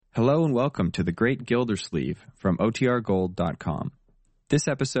Hello and welcome to The Great Gildersleeve from OTRGold.com. This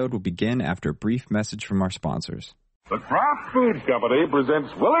episode will begin after a brief message from our sponsors. The Kraft Foods Company presents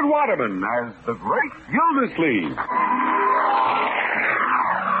Willard Waterman as The Great Gildersleeve.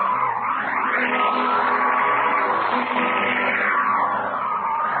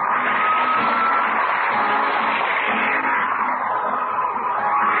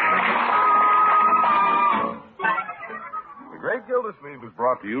 Gildersleeve is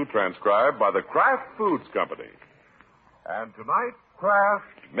brought to you, transcribed by the Kraft Foods Company. And tonight, Kraft,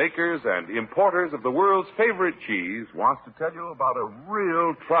 makers and importers of the world's favorite cheese, wants to tell you about a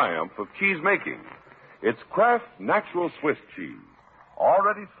real triumph of cheese making. It's Kraft Natural Swiss cheese,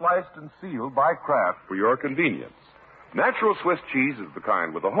 already sliced and sealed by Kraft for your convenience. Natural Swiss cheese is the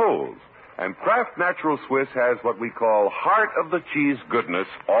kind with the holes, and Kraft Natural Swiss has what we call heart of the cheese goodness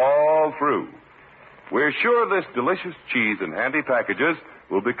all through. We're sure this delicious cheese in handy packages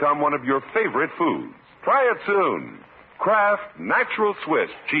will become one of your favorite foods. Try it soon. Kraft Natural Swiss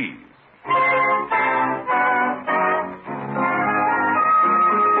cheese.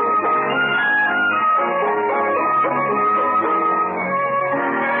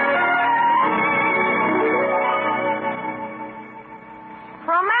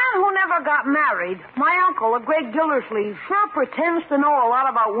 For a man who never got married, my uncle, the great Gildersleeve, sure pretends to know a lot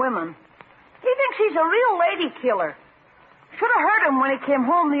about women. He thinks he's a real lady killer. Should have heard him when he came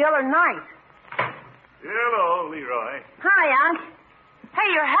home the other night. Hello, Leroy. Hi, Unc. Hey,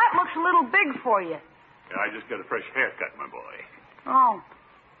 your hat looks a little big for you. Yeah, I just got a fresh haircut, my boy. Oh.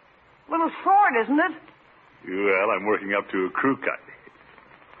 A little short, isn't it? Well, I'm working up to a crew cut.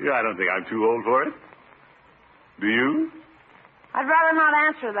 Yeah, I don't think I'm too old for it. Do you? I'd rather not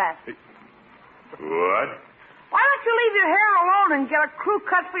answer that. What? Why don't you leave your hair alone and get a crew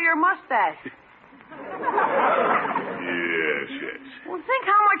cut for your mustache? Yes. Well, think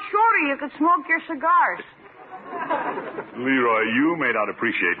how much shorter you could smoke your cigars. Leroy, you may not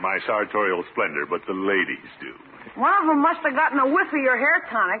appreciate my sartorial splendor, but the ladies do. One of them must have gotten a whiff of your hair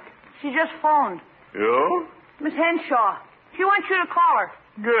tonic. She just phoned. Oh? Miss Henshaw. She wants you to call her.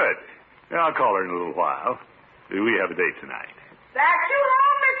 Good. Yeah, I'll call her in a little while. We have a date tonight. That you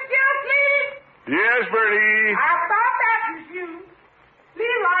home, Miss Gildersleeve? Yes, Bertie. I thought that was you.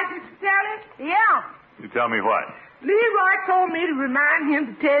 Leroy, did you tell him? Yeah. You tell me what? Leroy told me to remind him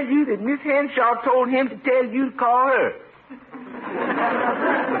to tell you that Miss Henshaw told him to tell you to call her.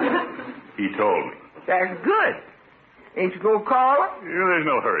 He told me. That's good. Ain't you gonna call her? Yeah, there's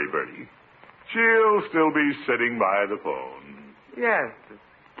no hurry, Bertie. She'll still be sitting by the phone. Yes.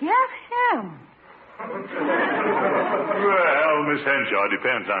 Get him. Well, Miss Henshaw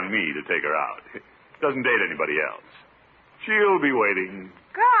depends on me to take her out. Doesn't date anybody else. She'll be waiting.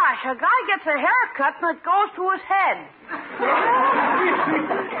 Gosh, a guy gets a haircut and it goes to his head.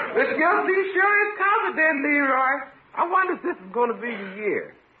 Miss Gildersleeve sure is confident, Leroy. I wonder if this is going to be the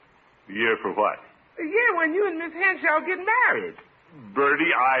year. The year for what? The year when you and Miss Henshaw get married.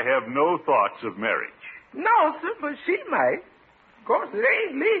 Bertie, I have no thoughts of marriage. No, sir, but she might. Of course, it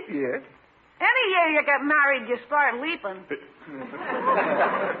ain't leap year. Any year you get married, you start leaping.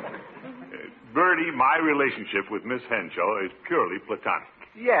 Bertie, my relationship with Miss Henshaw is purely platonic.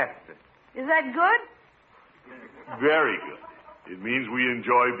 Yes, sir. Is that good? Very good. It means we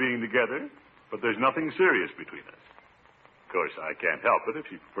enjoy being together, but there's nothing serious between us. Of course, I can't help it if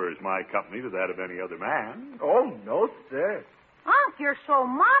she prefers my company to that of any other man. Oh, no, sir. Unc, you're so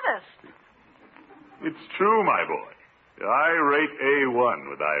modest. It's true, my boy. I rate A1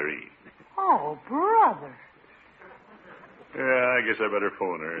 with Irene. Oh, brother. Yeah, I guess I better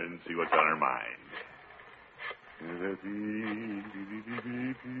phone her and see what's on her mind.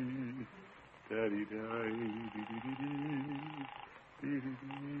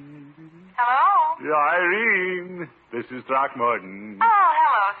 Hello? Yeah, Irene, this is Throckmorton. Oh,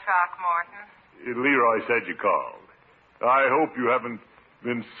 hello, Throckmorton. Leroy said you called. I hope you haven't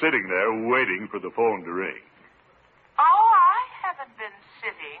been sitting there waiting for the phone to ring. Oh, I haven't been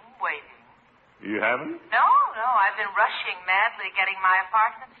sitting, waiting. You haven't? No, I've been rushing madly getting my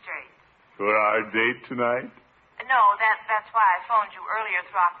apartment straight. For our date tonight? No, that's why I phoned you earlier,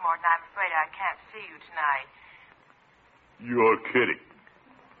 Throckmorton. I'm afraid I can't see you tonight. You're kidding.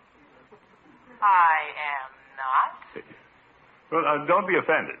 I am not. Well, don't be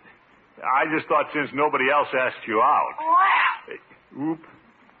offended. I just thought since nobody else asked you out. Well.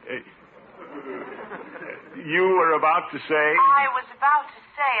 You were about to say? I was about to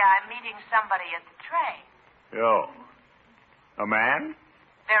say I'm meeting somebody at the train. Oh. A man?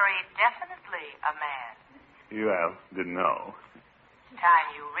 Very definitely a man. Well, didn't know. It's time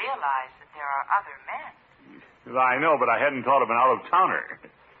you realize that there are other men. Well, I know, but I hadn't thought of an out-of-towner.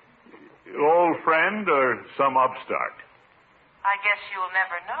 Old friend or some upstart? I guess you'll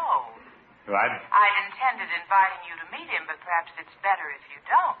never know. What? I'd intended inviting you to meet him, but perhaps it's better if you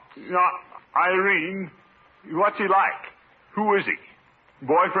don't. No, Irene, what's he like? Who is he?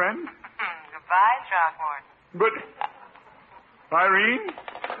 Boyfriend? Goodbye, Throckmorton. But, Irene?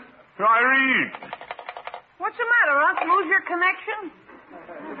 Irene! What's the matter, Unc? Lose your connection?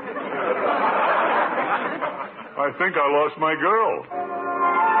 I think I lost my girl.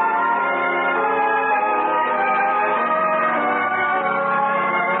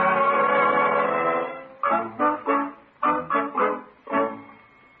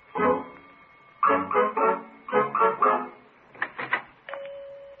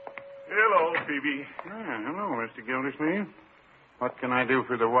 Hello, Phoebe. Hello, Mr. Gildersleeve. What can I do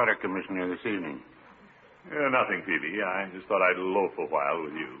for the water commissioner this evening? Nothing, Phoebe. I just thought I'd loaf a while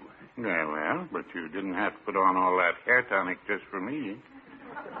with you. Well, but you didn't have to put on all that hair tonic just for me.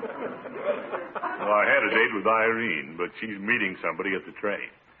 Well, I had a date with Irene, but she's meeting somebody at the train.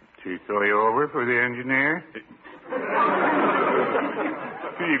 She throw you over for the engineer?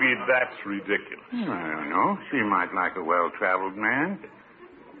 Phoebe, that's ridiculous. I don't know. She might like a well-traveled man.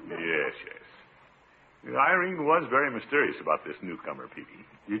 Yes. Irene was very mysterious about this newcomer, Phoebe.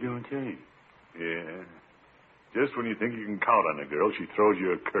 You don't say. Yeah. Just when you think you can count on a girl, she throws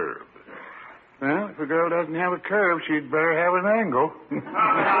you a curve. Well, if a girl doesn't have a curve, she'd better have an angle.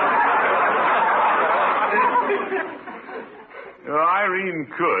 Irene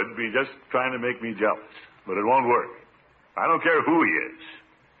could be just trying to make me jealous, but it won't work. I don't care who he is.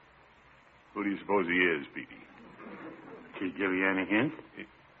 Who do you suppose he is, Phoebe? She give you any hint?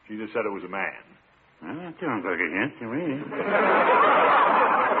 She just said it was a man. Well, that sounds like a hint to me.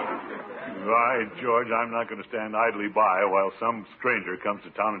 Right, George, I'm not going to stand idly by while some stranger comes to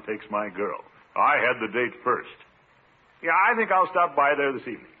town and takes my girl. I had the date first. Yeah, I think I'll stop by there this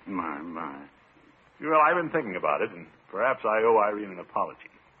evening. My. Well, I've been thinking about it, and perhaps I owe Irene an apology.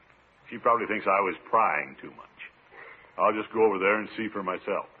 She probably thinks I was prying too much. I'll just go over there and see for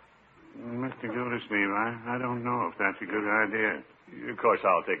myself. Mr. Gildersleeve, I don't know if that's a good idea. Of course,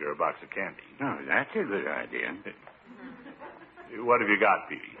 I'll take her a box of candy. No, that's a good idea. What have you got,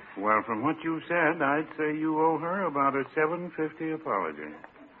 Petey? Well, from what you said, I'd say you owe her about a $7.50 apology.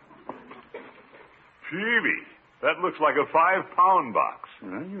 Phoebe, that looks like a 5-pound box.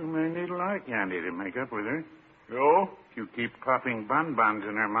 Well, you may need a lot of candy to make up with her. Oh? If you keep popping bonbons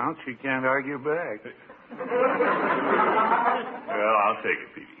in her mouth, she can't argue back. Well, I'll take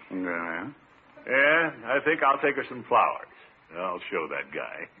it, Petey. Well? Yeah, I think I'll take her some flowers. I'll show that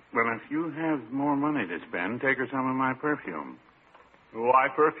guy. Well, if you have more money to spend, take her some of my perfume. Why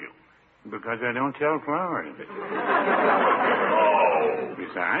perfume? Because I don't sell flowers. Oh.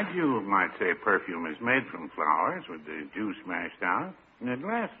 Besides, you might say perfume is made from flowers with the juice mashed out, and it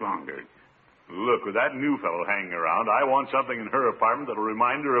lasts longer. Look, with that new fellow hanging around, I want something in her apartment that'll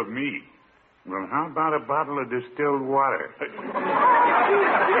remind her of me. Well, how about a bottle of distilled water? Goodbye.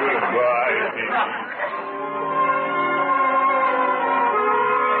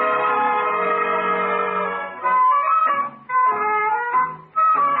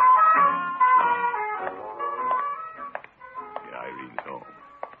 Irene's home.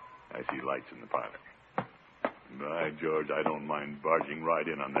 I see lights in the parlor. By George, I don't mind barging right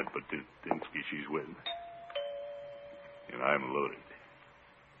in on that Batinsky she's with. And I'm loaded.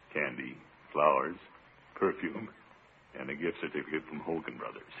 Candy, flowers, perfume, and a gift certificate from Holken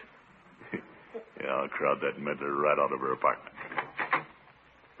Brothers. Yeah, I'll crowd that meddler right out of her apartment.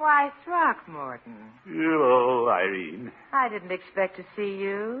 Why, Throckmorton. Hello, Irene. I didn't expect to see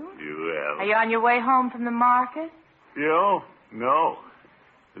you. Well. Are you on your way home from the market? No.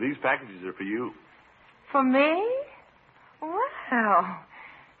 These packages are for you. For me? Well,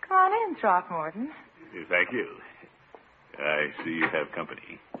 come on in, Throckmorton. Thank you. I see you have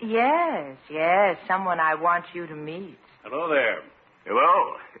company. Yes, someone I want you to meet. Hello there.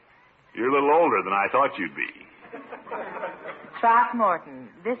 Hello. You're a little older than I thought you'd be. Throckmorton,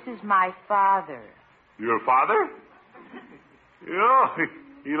 this is my father. Your father?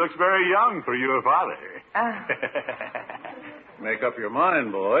 He looks very young for your father. Make up your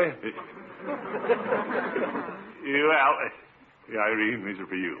mind, boy. Well, Irene, these are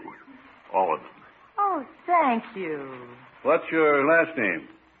for you. All of them. Oh, thank you. What's your last name?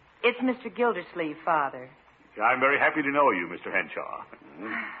 It's Mr. Gildersleeve, Father. I'm very happy to know you, Mr. Henshaw.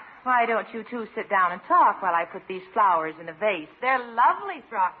 Why don't you two sit down and talk while I put these flowers in a vase? They're lovely,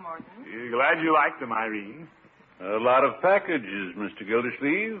 Throckmorton. Glad you like them, Irene. A lot of packages, Mr.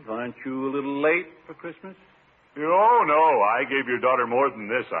 Gildersleeve. Aren't you a little late for Christmas? Oh, no. I gave your daughter more than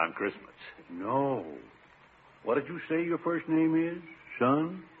this on Christmas. No. What did you say your first name is,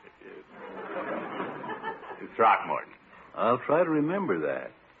 son? Throckmorton. I'll try to remember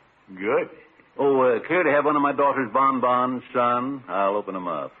that. Good. Oh, care to have one of my daughter's bonbons, son? I'll open them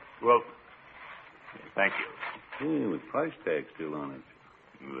up. Well, thank you. Hey, with price tag still on it.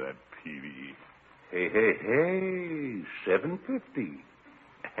 That Peavy. Hey, $7.50.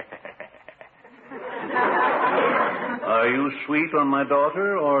 Are you sweet on my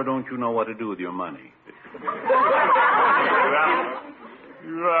daughter, or don't you know what to do with your money?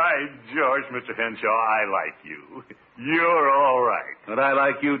 Right, George, Mr. Henshaw, I like you. You're all right. But I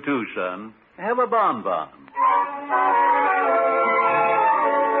like you too, son. Have a bonbon.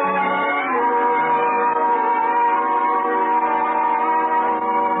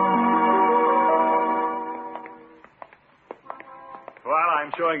 While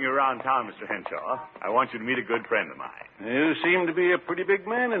I'm showing you around town, Mr. Henshaw, I want you to meet a good friend of mine. You seem to be a pretty big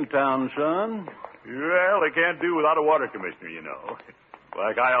man in town, son. Well, they can't do without a water commissioner, you know.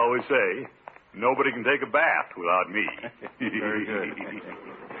 Like I always say, nobody can take a bath without me. Very good.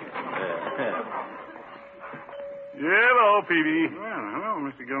 Hello, Peavy. Well, hello,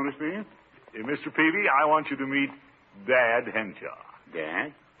 Mr. Gildersleeve. Hey, Mr. Peavy, I want you to meet Dad Henshaw.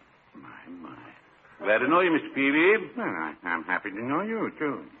 Dad? My. Glad to know you, Mr. Peavy. Well, I'm happy to know you,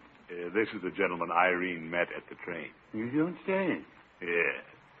 too. This is the gentleman Irene met at the train. You don't say. Yeah.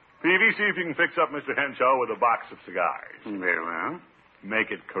 Peavy, see if you can fix up Mr. Henshaw with a box of cigars. Very well.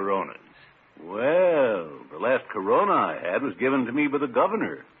 Make it Coronas. Well, the last Corona I had was given to me by the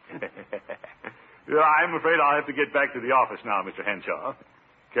governor. Yeah, I'm afraid I'll have to get back to the office now, Mr. Henshaw.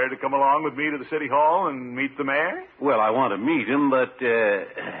 Care to come along with me to the city hall and meet the mayor? Well, I want to meet him, but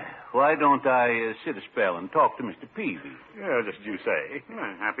why don't I sit a spell and talk to Mr. Peavy? Yeah, just you say.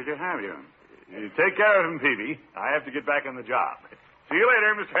 Well, happy to have you. Take care of him, Peavy. I have to get back on the job. See you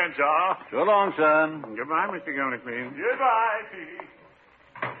later, Mr. Henshaw. So long, son. Goodbye, Mr. Gildersleeve. Goodbye, Peavy.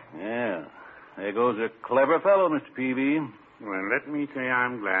 Yeah, there goes a clever fellow, Mr. Peavy. Well, let me say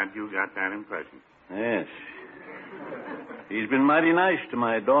I'm glad you got that impression. Yes. He's been mighty nice to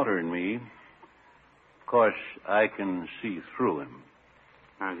my daughter and me. Of course, I can see through him.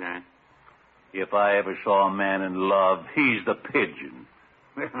 How's that? If I ever saw a man in love, he's the pigeon.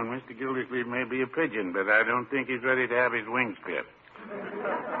 Well, Mr. Gildersleeve may be a pigeon, but I don't think he's ready to have his wings clipped.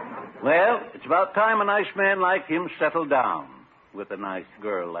 Well, it's about time a nice man like him settled down with a nice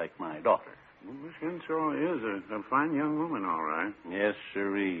girl like my daughter. Well, Miss Henshaw is a fine young woman, all right. Yes,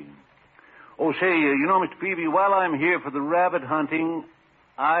 sirree. Oh, say, you know, Mr. Peavy, while I'm here for the rabbit hunting,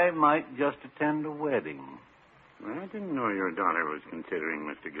 I might just attend a wedding. Well, I didn't know your daughter was considering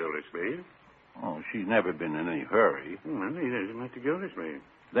Mr. Gildersleeve. Oh, she's never been in any hurry. Well, neither is Mr. Gildersleeve.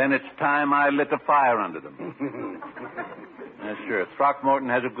 Then it's time I lit a fire under them. Yes, sure. Throckmorton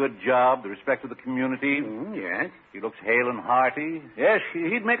has a good job, the respect of the community. Yes. He looks hale and hearty. Yes,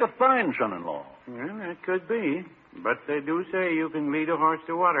 he'd make a fine son-in-law. Well, that could be. But they do say you can lead a horse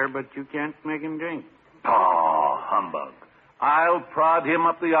to water, but you can't make him drink. Oh, humbug. I'll prod him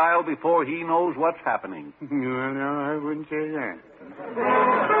up the aisle before he knows what's happening. Well, no, I wouldn't say that.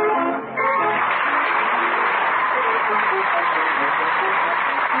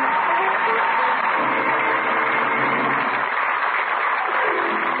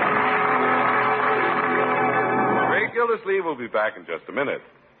 Ray Gildersleeve will be back in just a minute.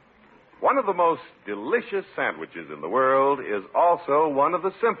 One of the most delicious sandwiches in the world is also one of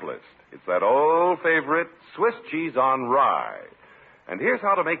the simplest. It's that old favorite Swiss cheese on rye. And here's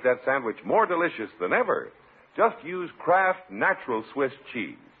how to make that sandwich more delicious than ever. Just use Kraft Natural Swiss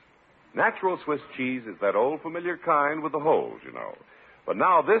cheese. Natural Swiss cheese is that old familiar kind with the holes, you know. But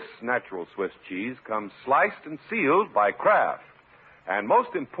now this natural Swiss cheese comes sliced and sealed by Kraft. And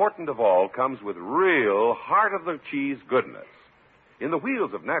most important of all, comes with real heart-of-the-cheese goodness. In the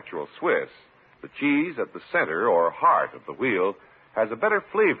wheels of natural Swiss, the cheese at the center or heart of the wheel has a better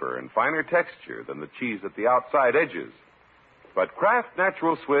flavor and finer texture than the cheese at the outside edges. But Kraft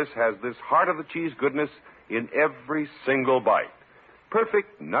Natural Swiss has this heart-of-the-cheese goodness in every single bite.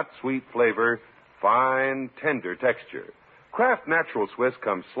 Perfect nut-sweet flavor, fine, tender texture. Kraft Natural Swiss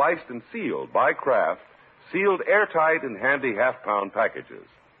comes sliced and sealed by Kraft, sealed airtight in handy half-pound packages.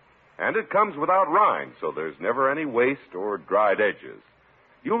 And it comes without rind, so there's never any waste or dried edges.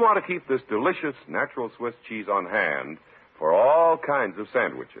 You'll want to keep this delicious natural Swiss cheese on hand for all kinds of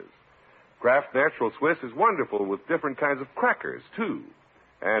sandwiches. Kraft Natural Swiss is wonderful with different kinds of crackers, too.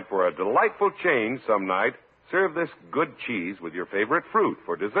 And for a delightful change some night, serve this good cheese with your favorite fruit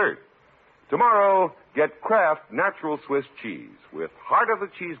for dessert. Tomorrow, get Kraft Natural Swiss cheese with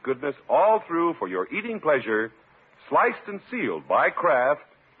heart-of-the-cheese goodness all through for your eating pleasure, sliced and sealed by Kraft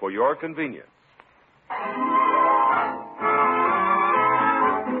for your convenience.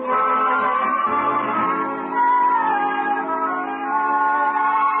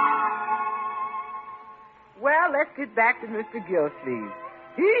 it back to Mr. Gillsleeve.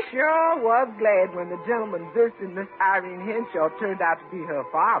 He sure was glad when the gentleman visiting Miss Irene Henshaw turned out to be her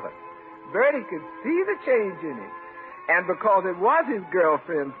father. Bertie could see the change in him. And because it was his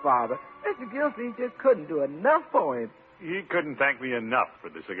girlfriend's father, Mr. Gillsleeve just couldn't do enough for him. He couldn't thank me enough for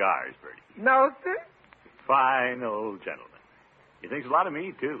the cigars, Bertie. No, sir? Fine old gentleman. He thinks a lot of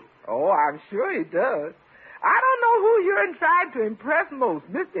me, too. Oh, I'm sure he does. I don't know who you're trying to impress most,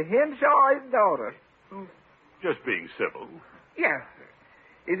 Mr. Henshaw or his daughter. Just being civil. Yes,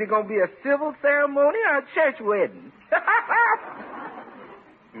 sir. Is it going to be a civil ceremony or a church wedding?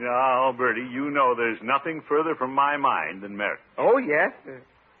 No, Bertie, you know there's nothing further from my mind than marriage. Oh, yes, sir.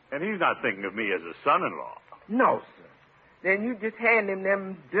 And he's not thinking of me as a son-in-law. No, sir. Then you just hand him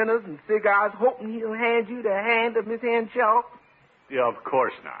them dinners and cigars, hoping he'll hand you the hand of Miss Henshaw? Yeah, of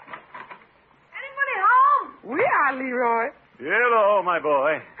course not. Anybody home? We are, Leroy. Hello, my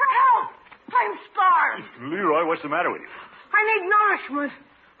boy. Help! I'm starved. Leroy, what's the matter with you? I need nourishment.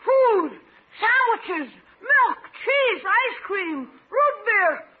 Food, sandwiches, milk, cheese, ice cream, root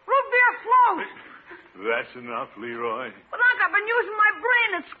beer float. That's enough, Leroy. But look, I've been using my brain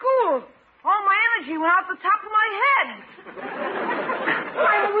at school. All my energy went out the top of my head.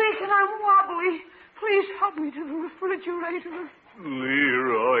 I'm weak and I'm wobbly. Please help me to the refrigerator.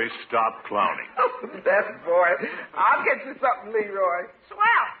 Leroy, stop clowning. That's boy. I'll get you something, Leroy.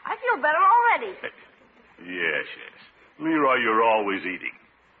 Swell. I feel better already. Yes. Leroy, you're always eating.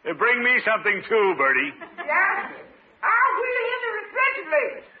 Bring me something, too, Bertie. Yes, sir. I'll wheel in the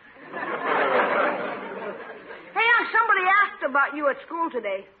refrigerator. Hey, somebody asked about you at school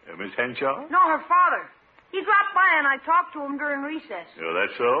today. Miss Henshaw? No, her father. He dropped by and I talked to him during recess. Oh,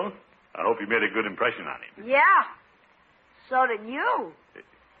 that's so? I hope you made a good impression on him. Yeah. So did you.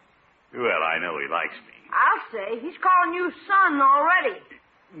 Well, I know he likes me. I'll say. He's calling you son already.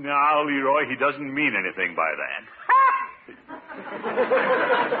 Now, Leroy, he doesn't mean anything by that.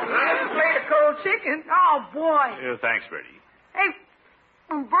 I just made a cold chicken. Oh, boy. Thanks, Bertie. Hey,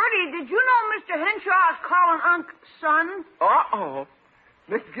 Bertie, did you know Mr. Henshaw is calling Unc son? Uh-oh.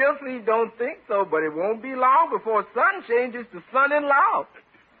 Miss Gillsleeve don't think so, but it won't be long before son changes to son-in-law.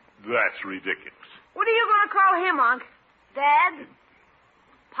 That's ridiculous. What are you going to call him, Unc? Dad?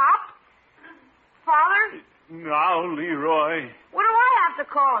 Pop? Father? Now, Leroy. What do I have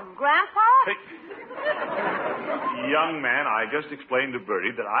to call him? Grandpa? Hey. Young man, I just explained to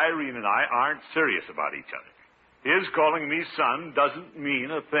Bertie that Irene and I aren't serious about each other. His calling me son doesn't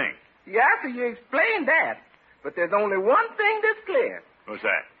mean a thing. Yeah, so you explained that. But there's only one thing that's clear. What's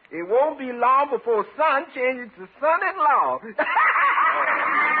that? It won't be long before son changes to son-in-law.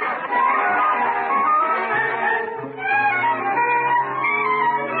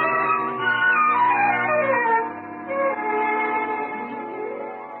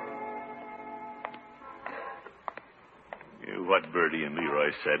 What Bertie and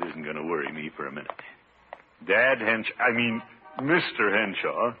Leroy said isn't going to worry me for a minute. Mr.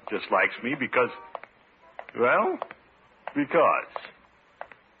 Henshaw just likes me because... Why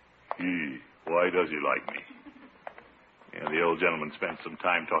does he like me? Yeah, the old gentleman spent some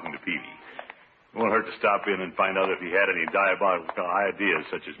time talking to Peavy. It won't hurt to stop in and find out if he had any diabolical ideas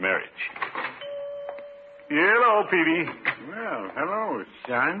such as marriage. Hello, Peavy. Well, hello,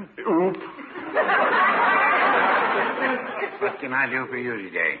 son. Oop. What can I do for you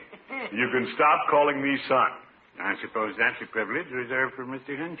today? You can stop calling me son. I suppose that's a privilege reserved for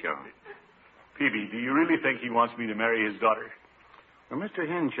Mr. Henshaw. Peavy, do you really think he wants me to marry his daughter? Well, Mr.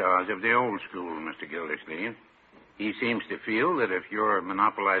 Henshaw's of the old school, Mr. Gildersleeve. He seems to feel that if you're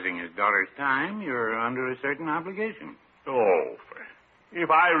monopolizing his daughter's time, you're under a certain obligation. Oh, if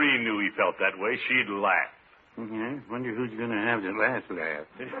Irene knew he felt that way, she'd laugh. Yeah, wonder who's going to have the last laugh.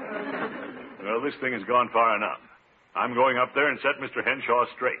 Well, this thing has gone far enough. I'm going up there and set Mr. Henshaw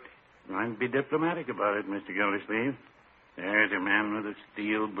straight. I'd be diplomatic about it, Mr. Gildersleeve. There's a man with a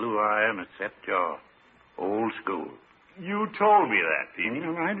steel blue eye and a set jaw. Old school. You told me that, Peavy.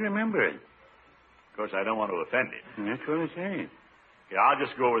 I'd remember it. Of course, I don't want to offend him. That's what I say. Yeah, I'll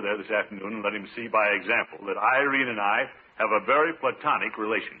just go over there this afternoon and let him see by example that Irene and I have a very platonic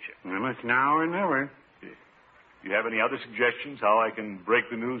relationship. Well, it's now or never. Do you have any other suggestions how I can break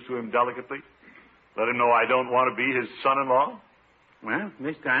the news to him delicately? Let him know I don't want to be his son-in-law? Well,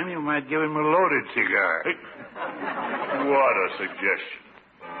 this time you might give him a loaded cigar. Hey, what a suggestion.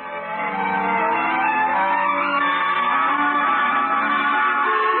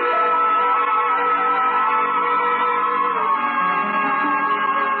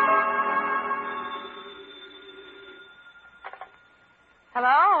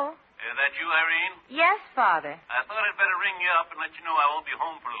 Hello? That you, Irene? Yes, Father. I thought I'd better ring you up and let you know I won't be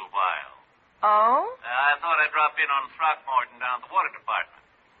home for a little while. Oh? I thought I'd drop in on Throckmorton down at the water department.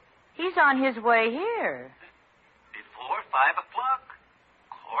 He's on his way here. Before 5 o'clock.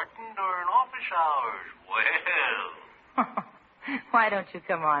 Courting during office hours. Well. Why don't you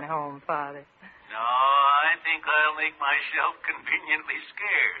come on home, Father? No, I think I'll make myself conveniently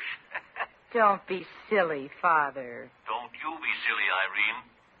scarce. Don't be silly, Father. Don't you be silly, Irene.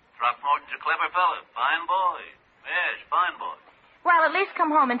 Throckmorton's a clever fellow. Fine boy. Yes, fine boy. Well, at least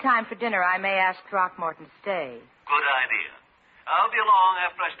come home in time for dinner. I may ask Throckmorton to stay. Good idea. I'll be along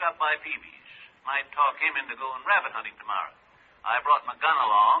after I stop by Phoebe's. Might talk him into going rabbit hunting tomorrow. I brought my gun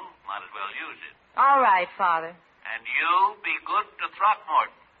along. Might as well use it. All right, Father. And you be good to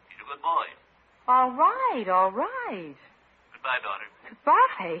Throckmorton. He's a good boy. All right, all right. Goodbye, daughter.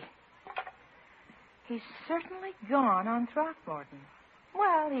 Goodbye. He's certainly gone on Throckmorton.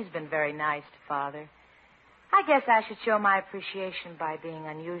 Well, he's been very nice to Father. I guess I should show my appreciation by being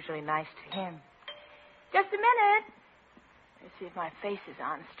unusually nice to him. Just a minute. Let's see if my face is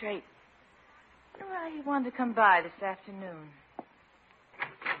on straight. Well, he wanted to come by this afternoon.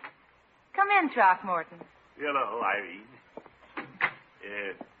 Come in, Throckmorton. Hello, Irene.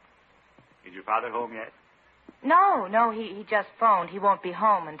 Is your father home yet? No, he just phoned. He won't be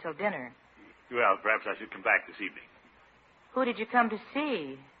home until dinner. Well, perhaps I should come back this evening. Who did you come to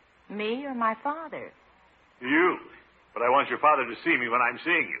see? Me or my father? You. But I want your father to see me when I'm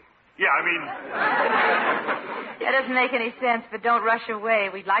seeing you. Yeah, I mean... That doesn't make any sense, but don't rush away.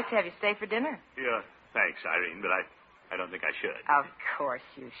 We'd like to have you stay for dinner. Yeah, thanks, Irene, but I don't think I should. Of course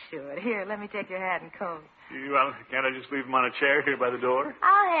you should. Here, let me take your hat and coat. Well, can't I just leave them on a chair here by the door?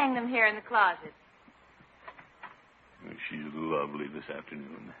 I'll hang them here in the closet. She's lovely this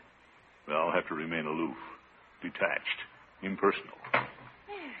afternoon. Well, I'll have to remain aloof, detached, impersonal.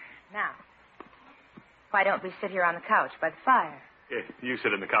 Now, why don't we sit here on the couch by the fire? Yeah, you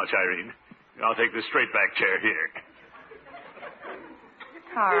sit on the couch, Irene. I'll take this straight-back chair here.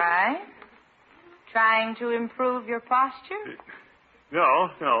 All right. Trying to improve your posture?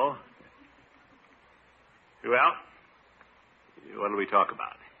 No. Well, what do we talk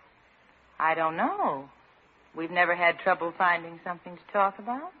about? I don't know. We've never had trouble finding something to talk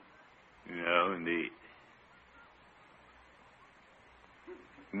about. No, indeed.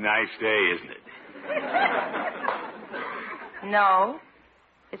 Nice day, isn't it? No.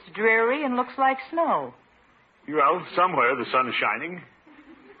 It's dreary and looks like snow. Well, somewhere the sun is shining.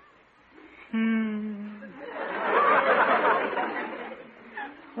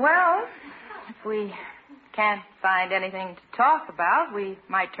 Well, if we can't find anything to talk about, we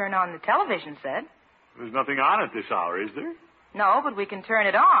might turn on the television set. There's nothing on at this hour, is there? No, but we can turn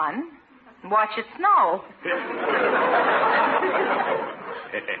it on and watch it snow.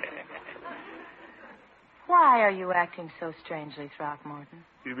 Why are you acting so strangely, Throckmorton?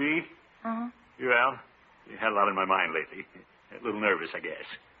 You me? Uh-huh. Well, you had a lot in my mind lately. A little nervous, I guess.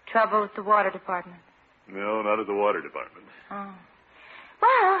 Trouble with the water department? No, not at the water department. Oh.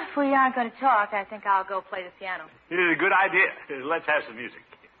 Well, if we aren't going to talk, I think I'll go play the piano. It is a good idea. Let's have some music.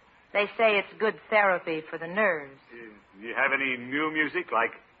 They say it's good therapy for the nerves. Do you have any new music,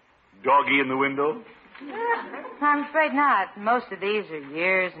 like Doggy in the Window? I'm afraid not. Most of these are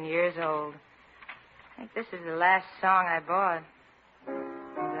years and years old. I think this is the last song I bought.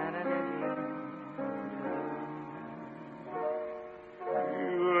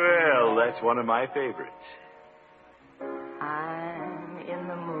 Well, that's one of my favorites. I'm in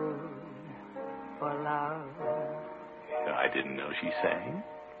the mood for love. I didn't know she sang.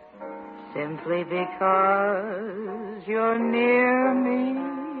 Simply because you're near me.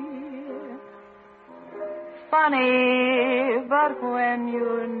 Funny, but when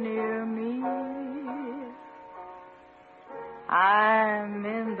you're near me, I'm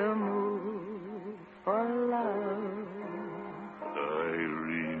in the mood for love.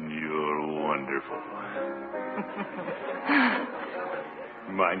 Irene, you're wonderful.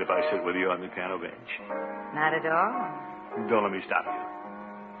 Mind if I sit with you on the piano bench? Not at all. Don't let me stop you.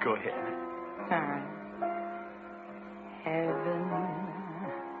 Go ahead. All right. Heaven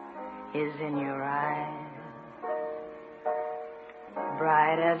is in your eyes,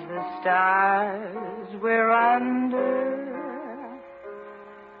 bright as the stars we're under.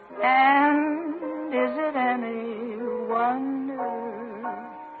 And is it any wonder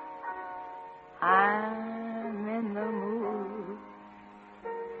I'm in the mood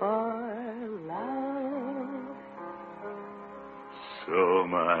for love? So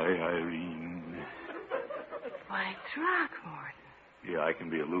am I, Irene. Why, Throckmorton. Yeah, I can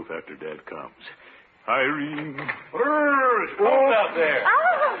be aloof after Dad comes. Irene. Hold up there.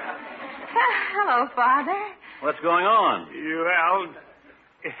 Oh, hello, Father. What's going on? Well,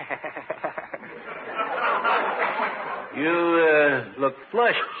 You look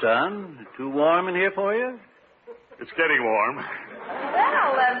flushed, son. Too warm in here for you? It's getting warm.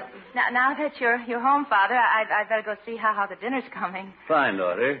 Well, now that you're home, Father, I'd better go see how the dinner's coming. Fine,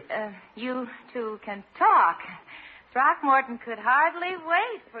 daughter. You two can talk. Throckmorton could hardly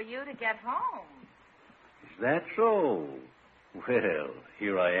wait for you to get home. Is that so? Well,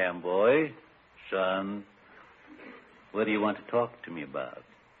 here I am, boy. Son, what do you want to talk to me about?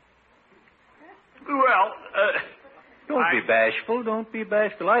 Well, Don't be bashful. Don't be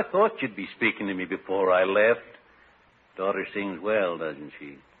bashful. I thought you'd be speaking to me before I left. Daughter sings well, doesn't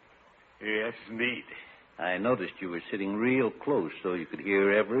she? Yes, indeed. I noticed you were sitting real close so you could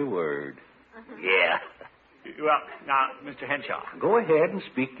hear every word. Yeah. Well, now, Mr. Henshaw. Go ahead and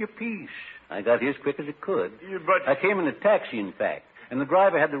speak your piece. I got here as quick as I could. But... I came in a taxi, in fact, and the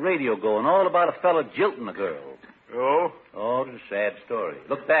driver had the radio going all about a fellow jilting a girl. Oh? Oh, it's a sad story.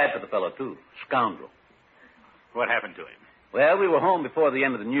 Looked bad for the fellow, too. Scoundrel. What happened to him? Well, we were home before the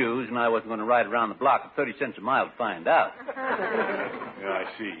end of the news, and I wasn't going to ride around the block at 30 cents a mile to find out. Yeah, I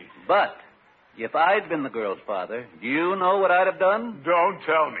see. But if I'd been the girl's father, do you know what I'd have done? Don't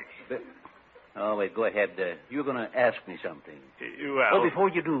tell me. Oh, wait, go ahead. You're going to ask me something. Well... before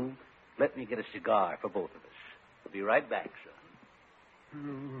you do, let me get a cigar for both of us. We'll be right back,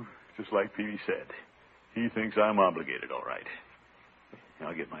 son. Just like Peavy said. He thinks I'm obligated, all right.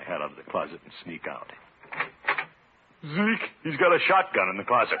 I'll get my hat out of the closet and sneak out. Zeke, he's got a shotgun in the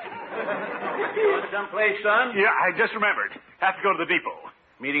closet. Going someplace, son? Yeah, I just remembered. Have to go to the depot.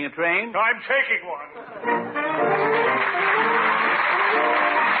 Meeting a train? I'm taking one.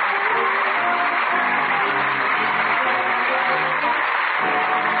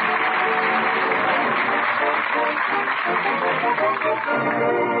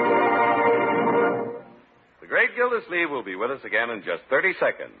 The Great Gildersleeve will be with us again in just 30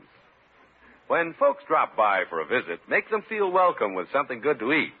 seconds. When folks drop by for a visit, make them feel welcome with something good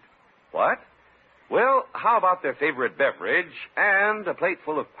to eat. What? Well, how about their favorite beverage and a plate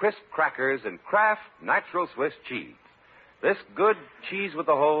full of crisp crackers and Kraft Natural Swiss cheese? This good cheese with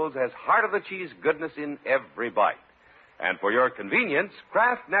the holes has heart of the cheese goodness in every bite. And for your convenience,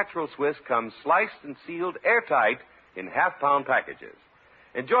 Kraft Natural Swiss comes sliced and sealed airtight in half-pound packages.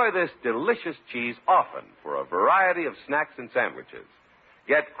 Enjoy this delicious cheese often for a variety of snacks and sandwiches.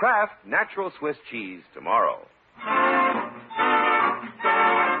 Get Kraft Natural Swiss cheese tomorrow.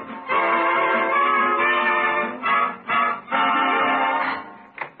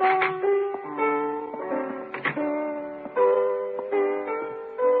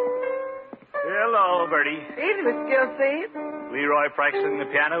 Hello, Bertie. Evening, Mr. Gilsleeve. Leroy practicing the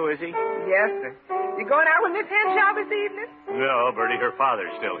piano, is he? Yes, sir. You going out with Miss Henshaw this evening? No, Bertie, her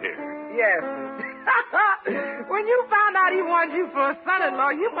father's still here. Yes. When you found out he wanted you for a son-in-law,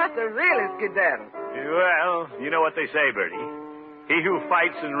 you must have really skedaddled. Well, you know what they say, Bertie. He who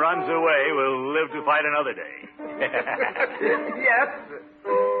fights and runs away will live to fight another day. Yes, sir.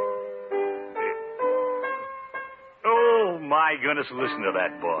 Oh, my goodness, listen to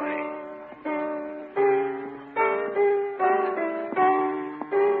that boy.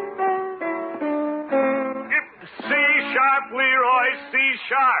 C-sharp, Leroy,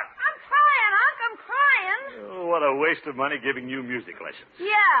 C-sharp. I'm trying, Unc. I'm trying. Oh, what a waste of money giving you music lessons.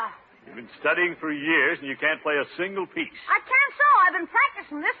 Yeah. You've been studying for years, and you can't play a single piece. I can so. I've been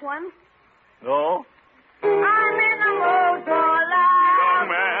practicing this one. Oh? I'm in the mood for love. Young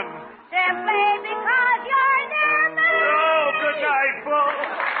man. Simply because you're near me. Oh, good night, Bull.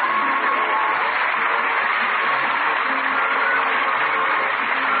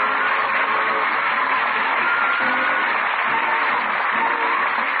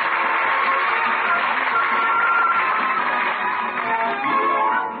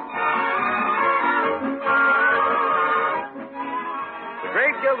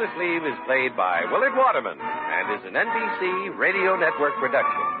 Gildersleeve is played by Willard Waterman and is an NBC Radio Network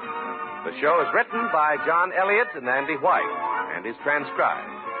production. The show is written by John Elliott and Andy White and is transcribed.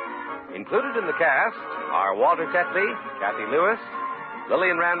 Included in the cast are Walter Tetley, Kathy Lewis,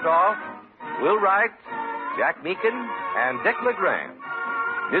 Lillian Randolph, Will Wright, Jack Meakin, and Dick LeGrand.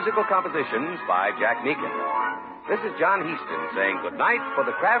 Musical compositions by Jack Meakin. This is John Heaston saying goodnight for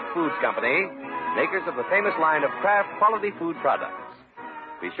the Kraft Foods Company, makers of the famous line of Kraft quality food products.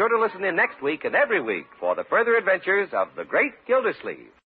 Be sure to listen in next week and every week for the further adventures of the Great Gildersleeve.